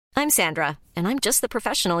I'm Sandra, and I'm just the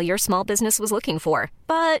professional your small business was looking for.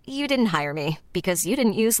 But you didn't hire me because you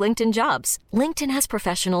didn't use LinkedIn Jobs. LinkedIn has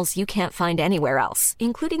professionals you can't find anywhere else,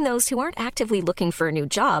 including those who aren't actively looking for a new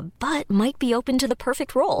job, but might be open to the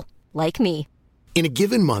perfect role, like me. In a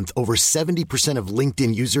given month, over 70% of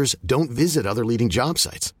LinkedIn users don't visit other leading job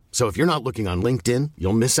sites. So if you're not looking on LinkedIn,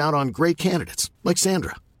 you'll miss out on great candidates like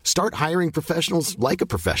Sandra. Start hiring professionals like a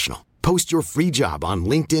professional. Post your free job on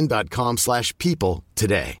linkedin.com/people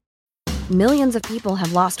today. Millions of people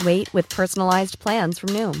have lost weight with personalized plans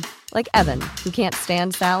from Noom. Like Evan, who can't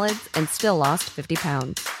stand salads and still lost 50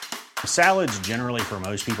 pounds. Salads generally for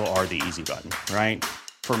most people are the easy button, right?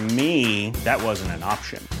 For me, that wasn't an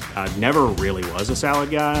option. I never really was a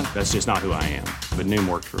salad guy. That's just not who I am. But Noom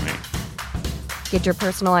worked for me. Get your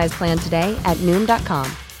personalized plan today at Noom.com.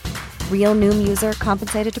 Real Noom user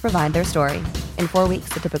compensated to provide their story. In 4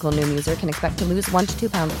 weeks, the typical Noom user can expect to lose 1 to 2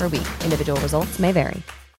 pounds per week. Individual results may vary.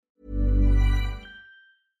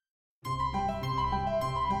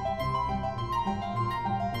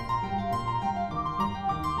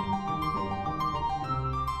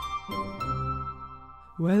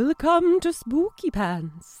 Welcome to Spooky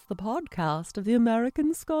Pants, the podcast of the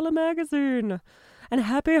American Scholar magazine. And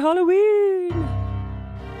happy Halloween!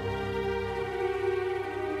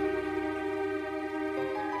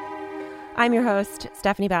 I'm your host,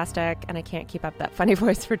 Stephanie Bastek, and I can't keep up that funny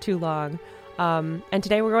voice for too long. And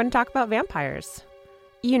today we're going to talk about vampires.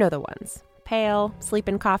 You know the ones. Pale, sleep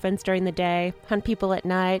in coffins during the day, hunt people at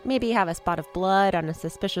night, maybe have a spot of blood on a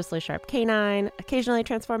suspiciously sharp canine, occasionally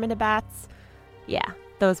transform into bats. Yeah,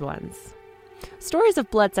 those ones. Stories of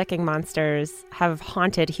blood-sucking monsters have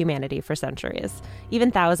haunted humanity for centuries,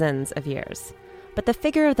 even thousands of years. But the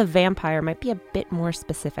figure of the vampire might be a bit more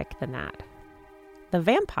specific than that. The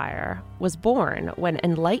vampire was born when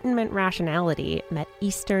Enlightenment rationality met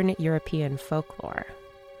Eastern European folklore.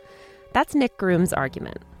 That's Nick Groom's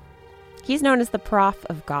argument. He's known as the Prof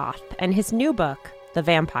of Goth, and his new book, The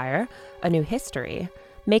Vampire: A New History,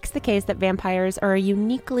 makes the case that vampires are a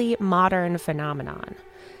uniquely modern phenomenon,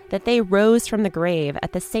 that they rose from the grave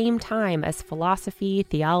at the same time as philosophy,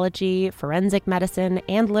 theology, forensic medicine,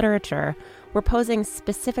 and literature were posing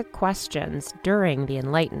specific questions during the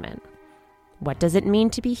Enlightenment. What does it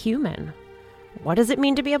mean to be human? What does it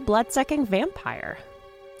mean to be a blood-sucking vampire?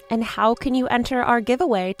 And how can you enter our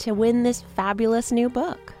giveaway to win this fabulous new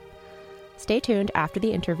book? Stay tuned after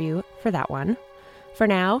the interview for that one. For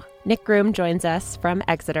now, Nick Groom joins us from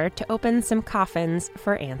Exeter to open some coffins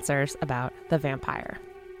for answers about the vampire.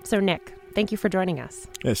 So Nick, thank you for joining us.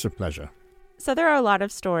 It's a pleasure. So there are a lot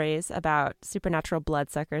of stories about supernatural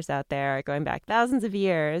bloodsuckers out there going back thousands of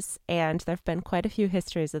years, and there have been quite a few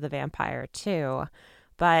histories of the vampire too.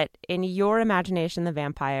 But in your imagination, the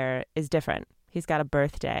vampire is different. He's got a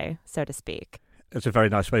birthday, so to speak. That's a very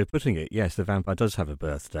nice way of putting it. Yes, the vampire does have a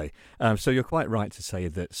birthday. So you're quite right to say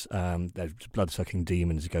that blood-sucking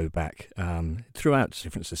demons go back throughout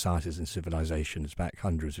different societies and civilizations, back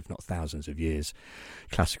hundreds, if not thousands of years.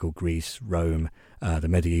 Classical Greece, Rome, the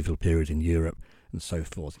medieval period in Europe, and so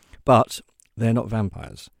forth. But they're not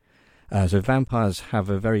vampires. So vampires have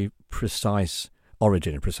a very precise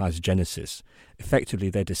origin, a precise genesis. Effectively,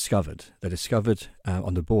 they're discovered. They're discovered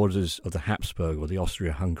on the borders of the Habsburg or the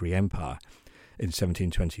Austria-Hungary Empire in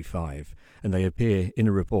 1725, and they appear in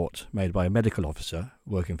a report made by a medical officer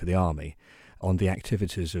working for the army on the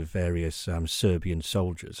activities of various Serbian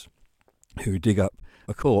soldiers who dig up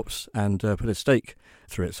a corpse and put a stake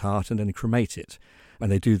through its heart and then cremate it.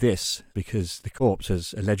 And they do this because the corpse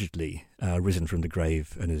has allegedly risen from the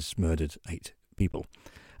grave and has murdered 8 people.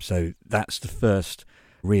 So that's the first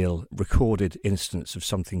real recorded instance of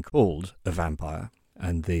something called a vampire,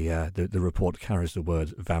 and the report carries the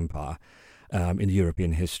word vampire in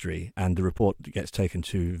European history, and the report gets taken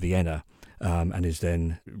to Vienna and is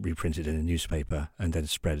then reprinted in a newspaper and then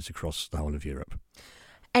spreads across the whole of Europe.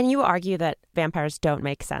 And you argue that vampires don't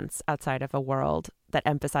make sense outside of a world that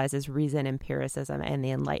emphasizes reason, empiricism, and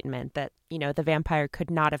the Enlightenment, that, you know, the vampire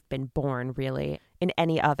could not have been born really in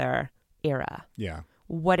any other era. Yeah.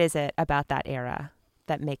 What is it about that era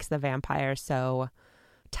that makes the vampire so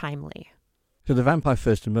timely? So the vampire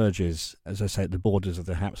first emerges, as I say, at the borders of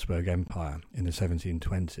the Habsburg Empire in the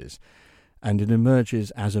 1720s, and it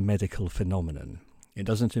emerges as a medical phenomenon. It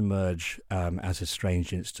doesn't emerge as a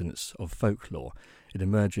strange instance of folklore. It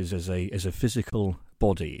emerges as a physical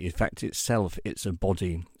body. In fact, itself, it's a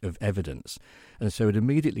body of evidence. And so it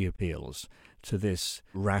immediately appeals to this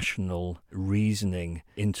rational, reasoning,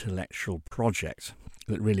 intellectual project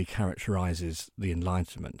that really characterizes the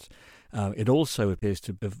Enlightenment. It also appears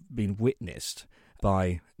to have been witnessed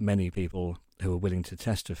by many people who are willing to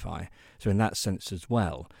testify. So in that sense as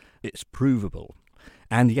well, it's provable.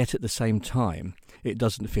 And yet at the same time, it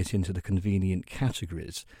doesn't fit into the convenient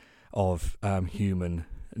categories of human,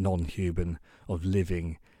 non-human, of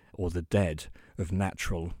living or the dead, of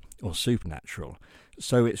natural or supernatural.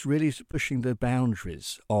 So it's really pushing the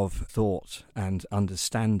boundaries of thought and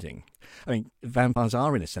understanding. I mean, vampires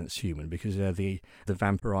are in a sense human because they're the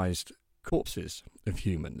vampirized corpses of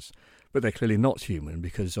humans, but they're clearly not human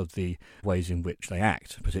because of the ways in which they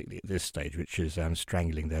act, particularly at this stage, which is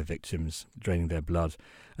strangling their victims, draining their blood,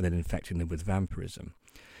 and then infecting them with vampirism.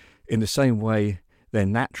 In the same way, they're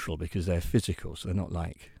natural because they're physical, so they're not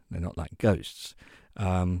like ghosts.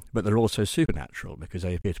 But they're also supernatural because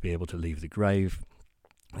they appear to be able to leave the grave,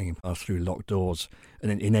 they can pass through locked doors,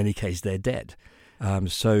 and in any case, they're dead.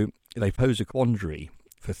 So they pose a quandary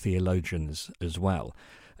for theologians as well,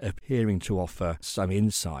 appearing to offer some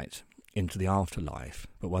insight into the afterlife,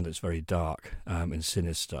 but one that's very dark and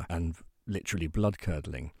sinister and literally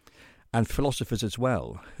blood-curdling. And philosophers as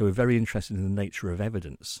well, who are very interested in the nature of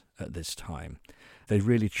evidence at this time. They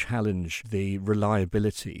really challenge the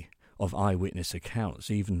reliability of eyewitness accounts,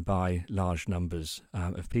 even by large numbers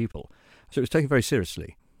of people. So it was taken very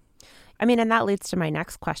seriously. I mean, and that leads to my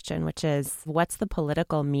next question, which is, what's the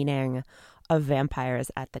political meaning of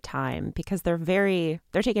vampires at the time? Because they're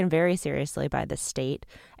taken very seriously by the state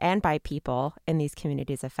and by people in these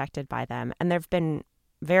communities affected by them. And there have been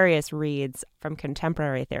various reads from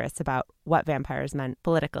contemporary theorists about what vampires meant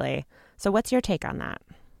politically. So what's your take on that?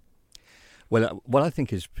 Well, what I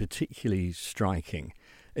think is particularly striking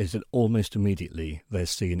is that almost immediately they're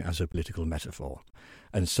seen as a political metaphor.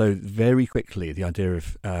 And so very quickly the idea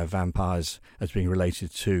of vampires as being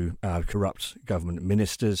related to corrupt government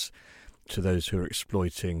ministers, to those who are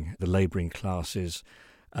exploiting the labouring classes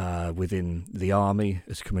within the army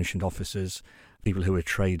as commissioned officers, people who are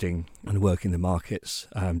trading and working the markets,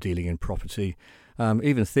 dealing in property.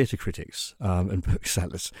 Even theatre critics and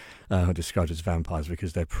booksellers are described as vampires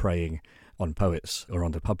because they're preying on poets or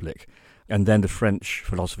on the public. And then the French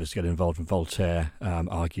philosophers get involved, and Voltaire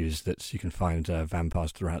argues that you can find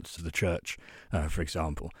vampires throughout the church, for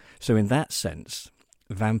example. So in that sense,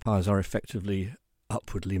 vampires are effectively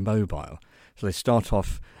upwardly mobile. So they start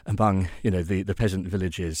off among, the peasant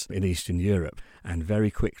villages in Eastern Europe, and very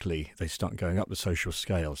quickly they start going up the social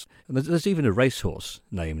scales. And there's even a racehorse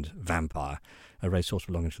named Vampire, a racehorse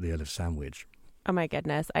belonging to the Earl of Sandwich. Oh my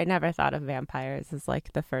goodness, I never thought of vampires as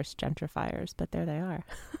like the first gentrifiers, but there they are.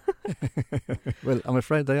 Well, I'm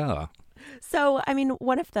afraid they are. So, I mean,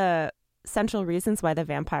 one of the central reasons why the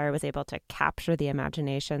vampire was able to capture the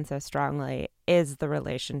imagination so strongly is the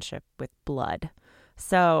relationship with blood.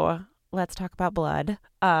 So let's talk about blood.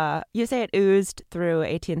 You say it oozed through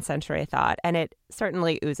 18th century thought, and it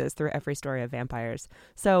certainly oozes through every story of vampires.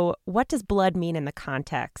 So what does blood mean in the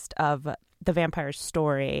context of the vampire's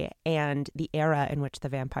story and the era in which the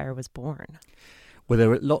vampire was born? Well,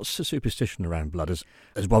 there are lots of superstition around blood,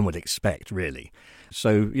 as one would expect, really.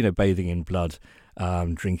 So, bathing in blood,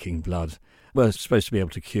 drinking blood, it's supposed to be able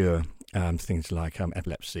to cure things like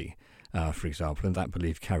epilepsy, for example, and that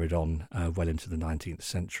belief carried on well into the 19th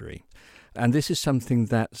century. And this is something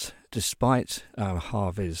that, despite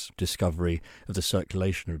Harvey's discovery of the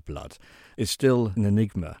circulation of blood, is still an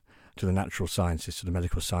enigma to the natural scientists, to the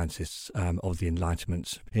medical scientists of the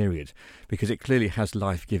Enlightenment period, because it clearly has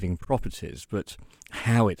life-giving properties, but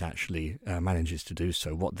how it actually manages to do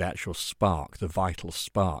so, what the actual spark, the vital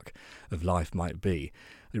spark of life might be,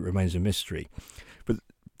 it remains a mystery. But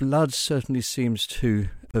blood certainly seems to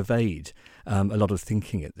pervade a lot of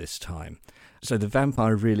thinking at this time. So the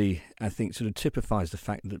vampire really, I think, sort of typifies the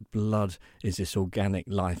fact that blood is this organic,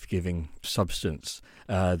 life-giving substance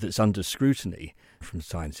that's under scrutiny from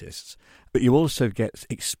scientists. But you also get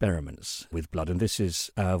experiments with blood, and this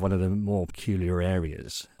is one of the more peculiar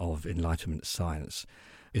areas of Enlightenment science,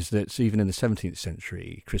 is that even in the 17th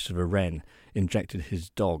century, Christopher Wren injected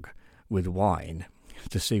his dog with wine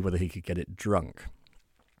to see whether he could get it drunk.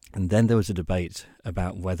 And then there was a debate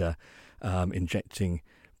about whether injecting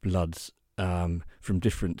blood from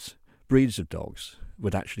different breeds of dogs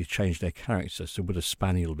would actually change their character. So would a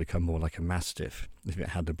spaniel become more like a mastiff if it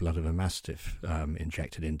had the blood of a mastiff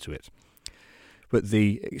injected into it? But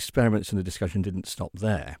the experiments and the discussion didn't stop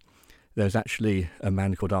there. There was actually a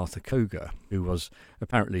man called Arthur Koger, who was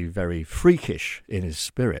apparently very freakish in his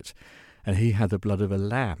spirit, and he had the blood of a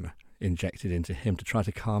lamb injected into him to try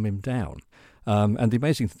to calm him down. And the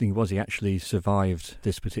amazing thing was he actually survived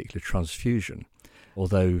this particular transfusion,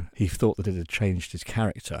 although he thought that it had changed his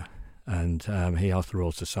character. And he asked the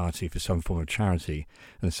Royal Society for some form of charity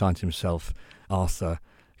and signed himself Arthur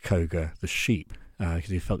Koger the Sheep, because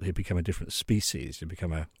he felt he'd become a different species, he'd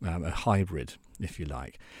become a hybrid, if you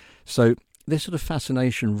like. So this sort of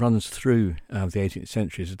fascination runs through the 18th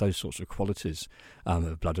century as those sorts of qualities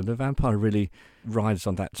of blood, and the vampire really rides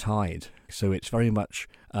on that tide. So it's very much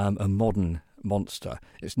a modern monster.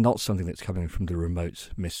 It's not something that's coming from the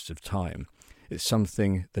remote mists of time. It's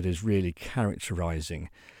something that is really characterising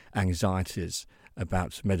anxieties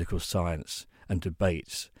about medical science and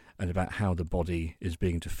debates and about how the body is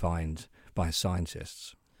being defined by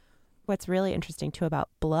scientists. What's really interesting, too, about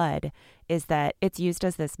blood is that it's used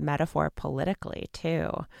as this metaphor politically, too,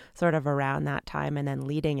 sort of around that time and then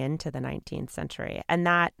leading into the 19th century. And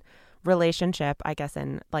that relationship, I guess,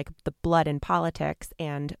 in like the blood in politics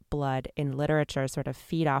and blood in literature sort of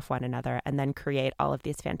feed off one another and then create all of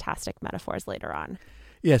these fantastic metaphors later on.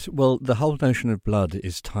 Yes, well, the whole notion of blood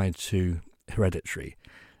is tied to hereditary.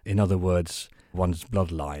 In other words, one's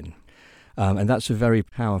bloodline. And that's a very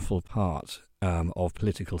powerful part of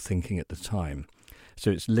political thinking at the time. So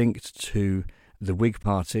it's linked to the Whig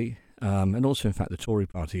Party and also, in fact, the Tory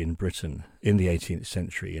Party in Britain in the 18th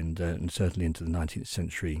century and certainly into the 19th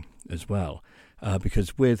century as well.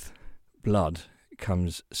 Because with blood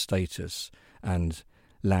comes status and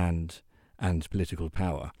land and political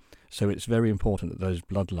power. So it's very important that those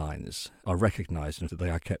bloodlines are recognised and that they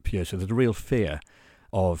are kept pure. So there's a real fear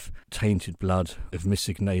of tainted blood, of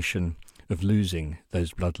missignation, of losing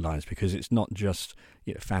those bloodlines, because it's not just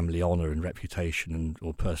family honour and reputation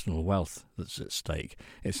or personal wealth that's at stake.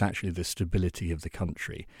 It's actually the stability of the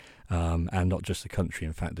country, and not just the country,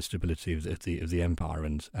 in fact, the stability of the empire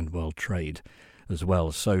and world trade as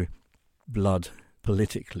well. So blood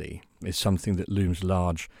politically is something that looms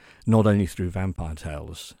large, not only through vampire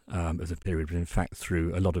tales of the period, but in fact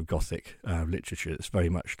through a lot of Gothic literature that's very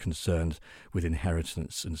much concerned with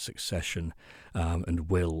inheritance and succession and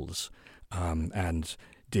wills and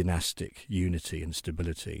dynastic unity and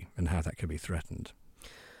stability and how that can be threatened.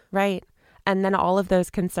 Right. And then all of those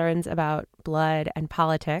concerns about blood and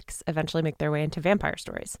politics eventually make their way into vampire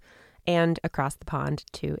stories and across the pond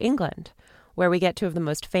to England, where we get two of the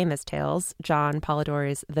most famous tales, John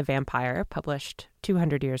Polidori's The Vampire, published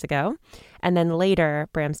 200 years ago, and then later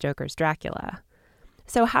Bram Stoker's Dracula.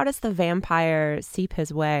 So how does the vampire seep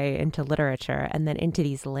his way into literature and then into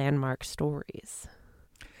these landmark stories?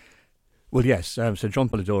 Well, yes. So John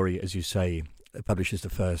Polidori, as you say, publishes the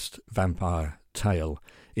first vampire tale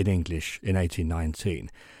in English in 1819.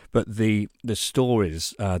 But the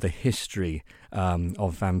stories, the history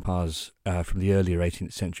of vampires from the earlier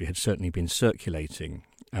 18th century had certainly been circulating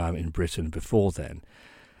in Britain before then.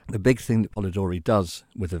 The big thing that Polidori does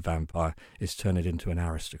with a vampire is turn it into an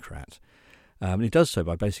aristocrat. And he does so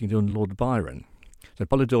by basing it on Lord Byron. So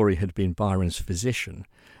Polidori had been Byron's physician,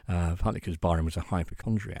 partly because Byron was a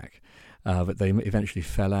hypochondriac. But they eventually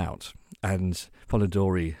fell out, and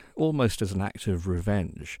Polidori, almost as an act of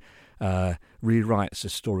revenge, rewrites a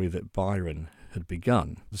story that Byron had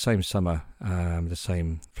begun, the same summer, the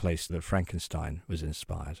same place that Frankenstein was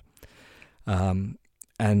inspired. And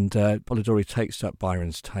Polidori takes up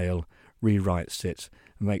Byron's tale, rewrites it,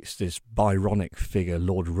 makes this Byronic figure,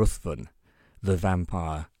 Lord Ruthven, the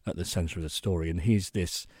vampire, at the centre of the story, and he's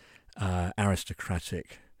this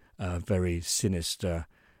aristocratic, very sinister,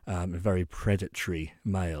 very predatory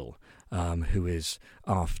male who is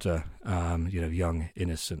after young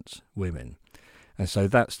innocent women. And so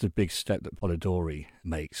that's the big step that Polidori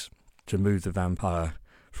makes to move the vampire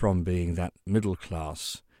from being that middle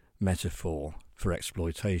class metaphor for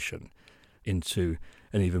exploitation into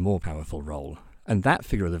an even more powerful role. And that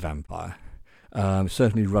figure of the vampire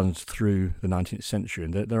certainly runs through the 19th century,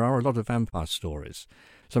 and there are a lot of vampire stories,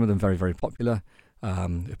 some of them very, very popular,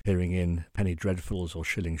 appearing in penny dreadfuls or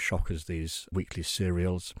shilling shockers, these weekly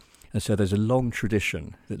serials. And so there's a long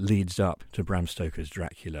tradition that leads up to Bram Stoker's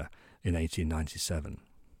Dracula in 1897.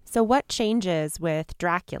 So what changes with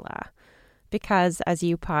Dracula? Because, as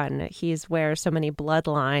you pun, he's where so many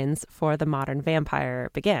bloodlines for the modern vampire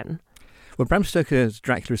begin. Well, Bram Stoker's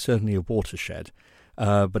Dracula is certainly a watershed,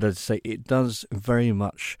 but as I say, it does very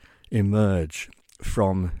much emerge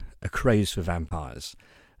from a craze for vampires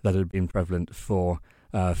that had been prevalent for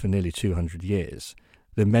nearly 200 years.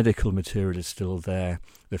 The medical material is still there,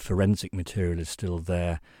 the forensic material is still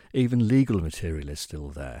there, even legal material is still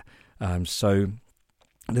there. So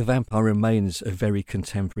the vampire remains a very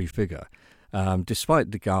contemporary figure.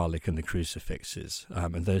 Despite the garlic and the crucifixes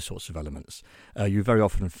and those sorts of elements, you very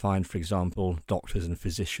often find, for example, doctors and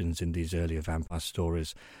physicians in these earlier vampire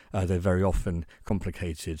stories. They're very often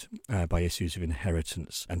complicated by issues of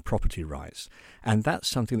inheritance and property rights. And that's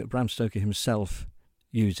something that Bram Stoker himself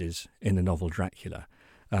uses in the novel Dracula.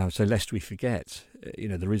 So lest we forget,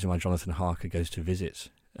 the reason why Jonathan Harker goes to visit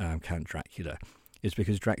Count Dracula is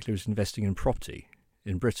because Dracula is investing in property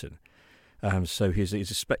in Britain. So he's a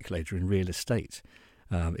speculator in real estate,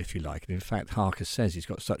 if you like. And in fact, Harker says he's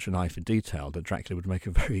got such an eye for detail that Dracula would make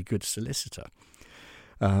a very good solicitor.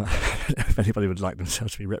 If anybody would like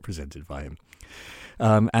themselves to be represented by him.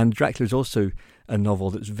 And Dracula is also a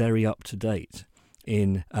novel that's very up to date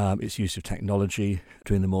in its use of technology,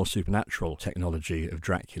 doing the more supernatural technology of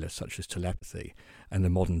Dracula, such as telepathy and the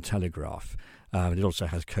modern telegraph. It also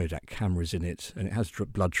has Kodak cameras in it, and it has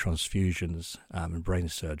blood transfusions and brain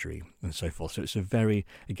surgery and so forth. So it's a very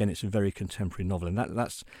contemporary novel, and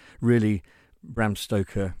that's really Bram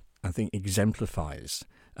Stoker, I think, exemplifies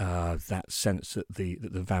that sense that the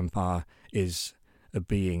vampire is a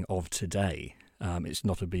being of today. It's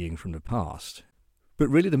not a being from the past. But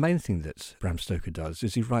really the main thing that Bram Stoker does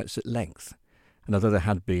is he writes at length. And although there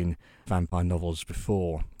had been vampire novels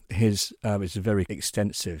before, his is a very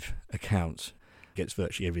extensive account, gets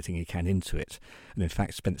virtually everything he can into it, and in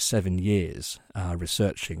fact spent 7 years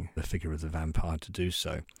researching the figure of the vampire to do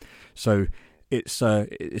so. So it's a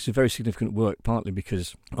very significant work, partly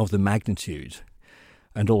because of the magnitude,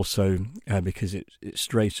 and also because it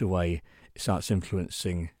straight away starts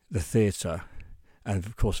influencing the theatre, and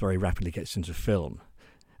of course very rapidly gets into film.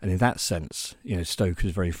 And in that sense, Stoker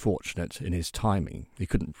is very fortunate in his timing. He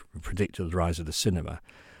couldn't predict the rise of the cinema,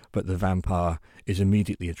 but the vampire is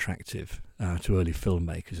immediately attractive to early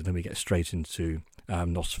filmmakers, and then we get straight into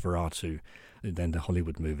Nosferatu, and then the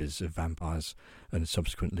Hollywood movies of vampires, and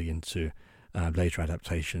subsequently into later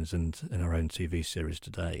adaptations and our own TV series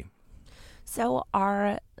today. So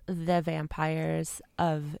are the vampires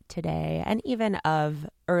of today, and even of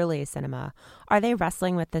early cinema, are they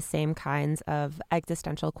wrestling with the same kinds of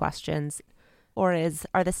existential questions, or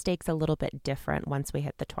are the stakes a little bit different once we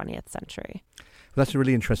hit the 20th century? Well, that's a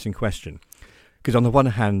really interesting question, because on the one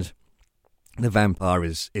hand, the vampire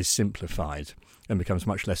is simplified and becomes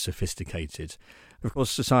much less sophisticated. Of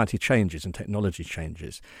course, society changes and technology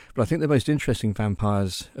changes, but I think the most interesting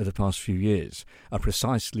vampires of the past few years are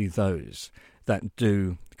precisely those that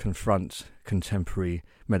do confront contemporary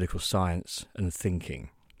medical science and thinking.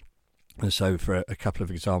 And so for a couple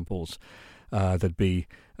of examples, there'd be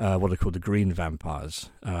what are called the green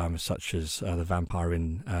vampires, such as the vampire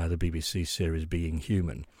in the BBC series Being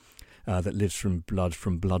Human, that lives from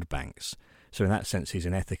blood banks. So in that sense, he's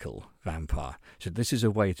an ethical vampire. So this is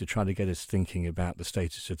a way to try to get us thinking about the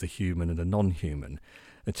status of the human and the non-human,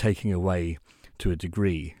 and taking away, to a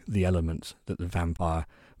degree, the element that the vampire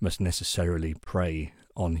must necessarily prey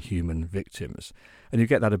on human victims. And you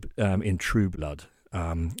get that in True Blood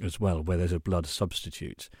as well, where there's a blood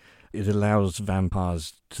substitute. It allows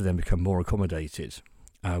vampires to then become more accommodated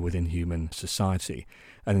within human society.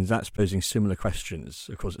 And that's posing similar questions.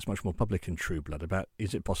 Of course, it's much more public in True Blood about,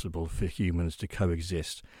 is it possible for humans to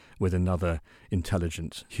coexist with another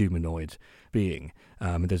intelligent humanoid being?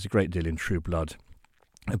 And there's a great deal in True Blood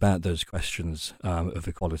about those questions of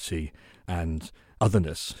equality and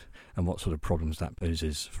otherness, and what sort of problems that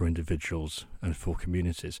poses for individuals and for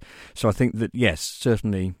communities. So I think that, yes,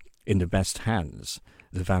 certainly in the best hands,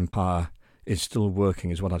 the vampire is still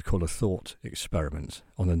working as what I'd call a thought experiment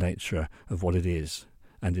on the nature of what it is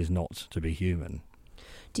and is not to be human.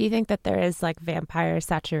 Do you think that there is vampire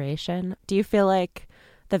saturation? Do you feel like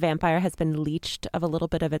the vampire has been leached of a little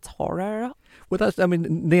bit of its horror? Well,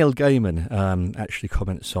 Neil Gaiman actually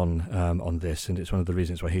comments on this, and it's one of the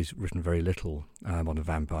reasons why he's written very little on the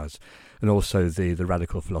vampires. And also the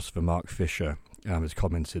radical philosopher Mark Fisher has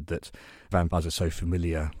commented that vampires are so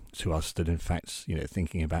familiar to us that, in fact,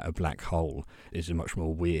 thinking about a black hole is a much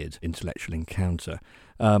more weird intellectual encounter.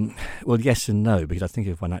 Well, yes and no, because I think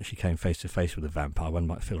if one actually came face to face with a vampire, one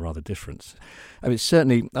might feel rather different.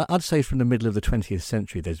 Certainly, I'd say from the middle of the 20th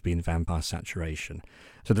century, there's been vampire saturation.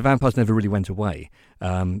 So the vampires never really went away.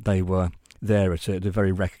 They were there at a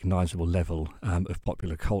very recognisable level of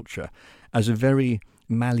popular culture as a very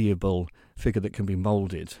malleable figure that can be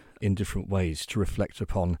moulded in different ways to reflect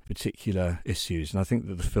upon particular issues. And I think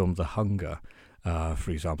that the film The Hunger,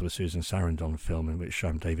 for example, the Susan Sarandon film in which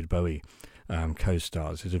David Bowie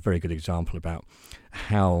co-stars, is a very good example about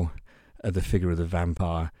how the figure of the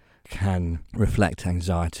vampire can reflect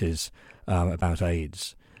anxieties about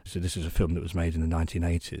AIDS. So this is a film that was made in the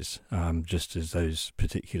 1980s, just as those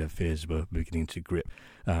particular fears were beginning to grip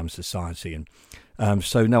society. And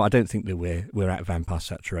so, no, I don't think that we're at vampire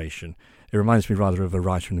saturation. It reminds me rather of a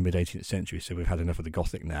writer in the mid-18th century, so we've had enough of the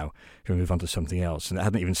Gothic now, can we move on to something else? And it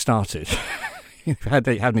hadn't even started. He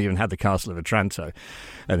hadn't even had the Castle of Otranto,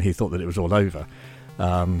 and he thought that it was all over.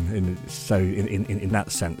 In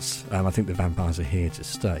that sense, I think the vampires are here to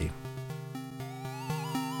stay.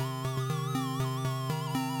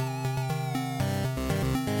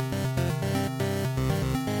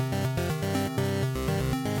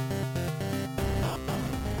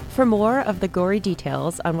 For more of the gory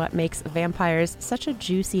details on what makes vampires such a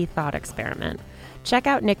juicy thought experiment, check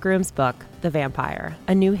out Nick Groom's book, The Vampire: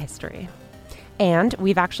 A New History. And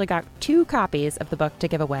we've actually got 2 copies of the book to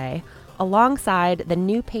give away, alongside the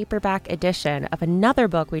new paperback edition of another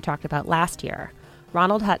book we talked about last year,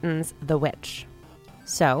 Ronald Hutton's The Witch.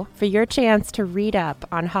 So, for your chance to read up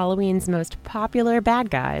on Halloween's most popular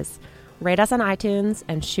bad guys, rate us on iTunes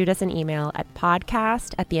and shoot us an email at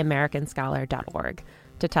podcast@theamericanscholar.org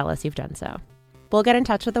to tell us you've done so. We'll get in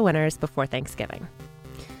touch with the winners before Thanksgiving.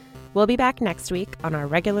 We'll be back next week on our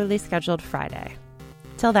regularly scheduled Friday.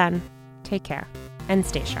 Till then, take care and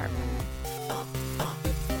stay sharp.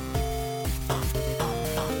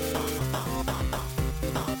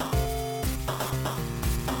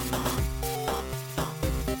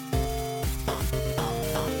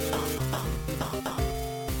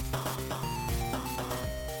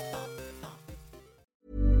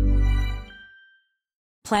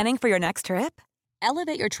 Planning for your next trip?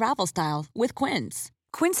 Elevate your travel style with Quince.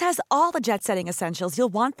 Quince has all the jet-setting essentials you'll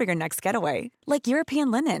want for your next getaway, like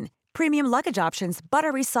European linen, premium luggage options,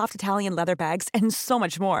 buttery soft Italian leather bags, and so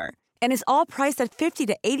much more. And is all priced at 50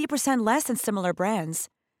 to 80% less than similar brands.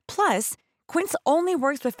 Plus, Quince only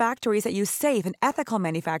works with factories that use safe and ethical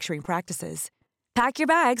manufacturing practices. Pack your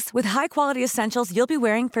bags with high-quality essentials you'll be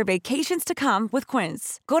wearing for vacations to come with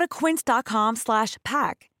Quince. Go to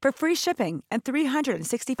quince.com/pack for free shipping and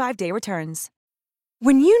 365-day returns.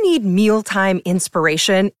 When you need mealtime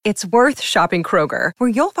inspiration, it's worth shopping Kroger, where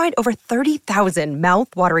you'll find over 30,000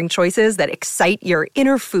 mouth-watering choices that excite your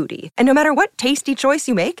inner foodie. And no matter what tasty choice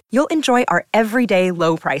you make, you'll enjoy our everyday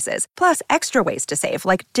low prices, plus extra ways to save,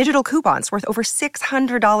 like digital coupons worth over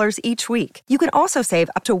 $600 each week. You can also save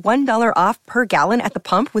up to $1 off per gallon at the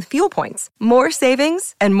pump with fuel points. More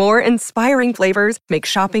savings and more inspiring flavors make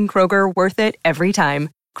shopping Kroger worth it every time.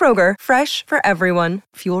 Kroger, fresh for everyone.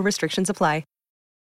 Fuel restrictions apply.